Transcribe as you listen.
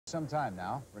Some time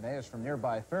now. Renee is from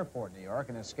nearby Fairport, New York,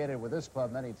 and has skated with this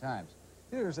club many times.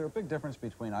 Peter, is there a big difference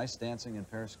between ice dancing and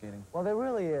pair skating? Well, there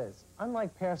really is.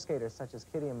 Unlike pair skaters such as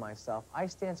Kitty and myself,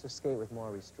 ice dancers skate with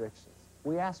more restrictions.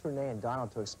 We asked Renee and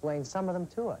Donald to explain some of them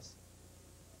to us.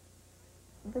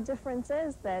 The difference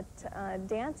is that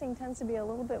dancing tends to be a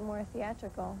little bit more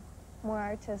theatrical, more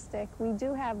artistic. We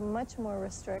do have much more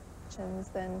restrictions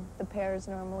than the pairs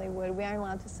normally would. We aren't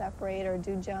allowed to separate or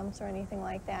do jumps or anything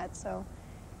like that, so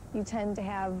you tend to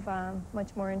have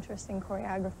much more interesting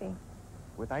choreography.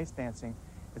 With ice dancing,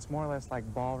 it's more or less like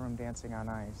ballroom dancing on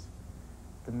ice.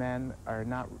 The men are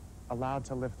not allowed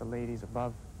to lift the ladies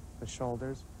above the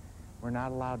shoulders. We're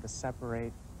not allowed to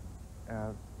separate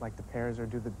like the pairs or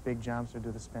do the big jumps or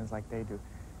do the spins like they do.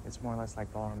 It's more or less like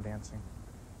ballroom dancing.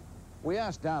 We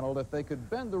asked Donald if they could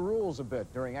bend the rules a bit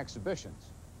during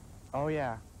exhibitions. Oh,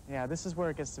 yeah. Yeah, this is where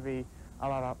it gets to be a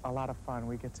lot of fun.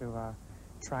 We get to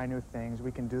try new things.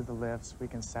 We can do the lifts. We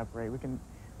can separate. We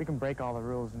can break all the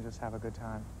rules and just have a good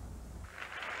time.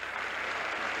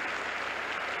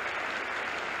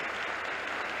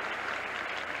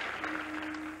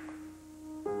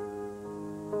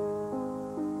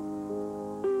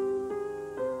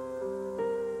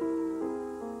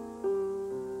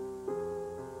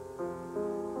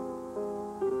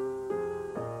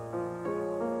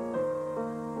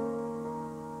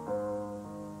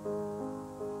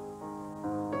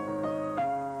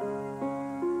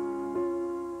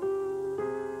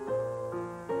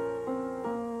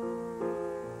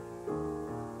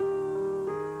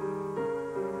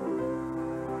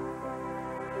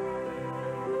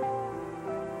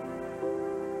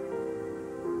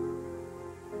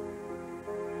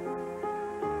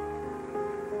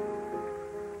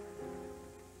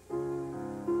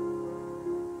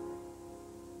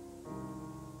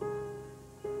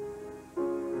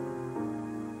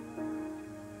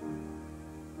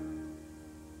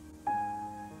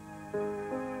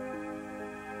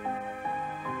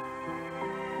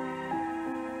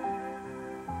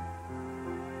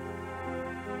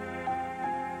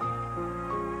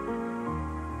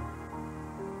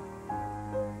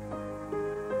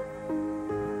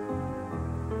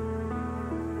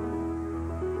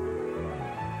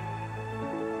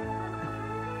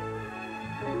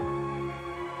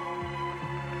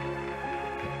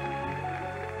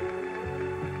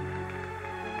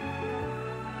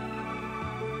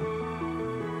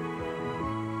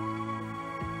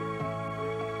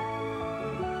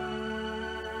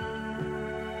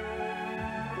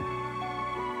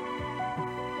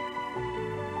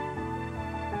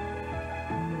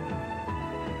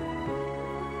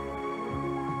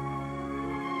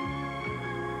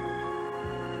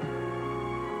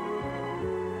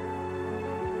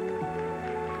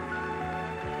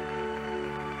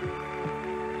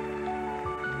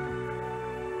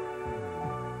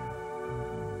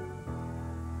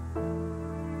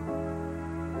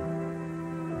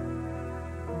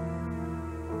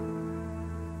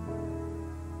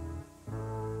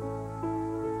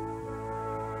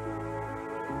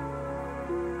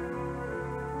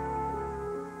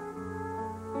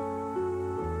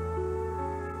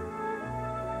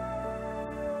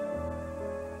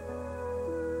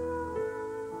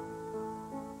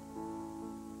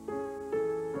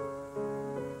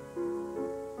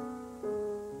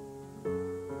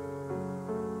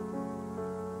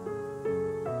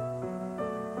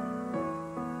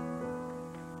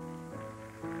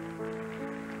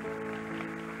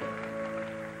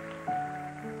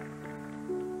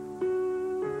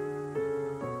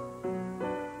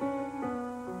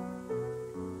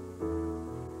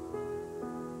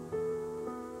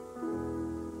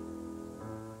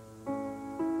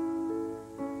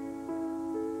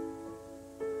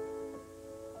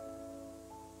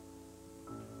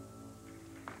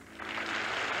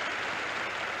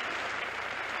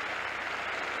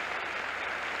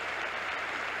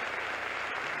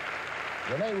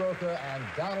 Renee, Roca, and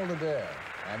Donald Adair.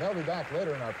 And they'll be back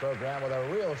later in our program with a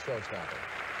real showstopper.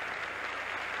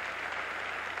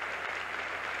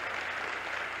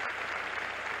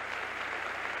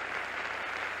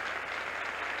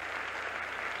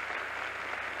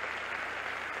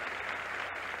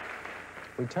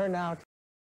 We turn now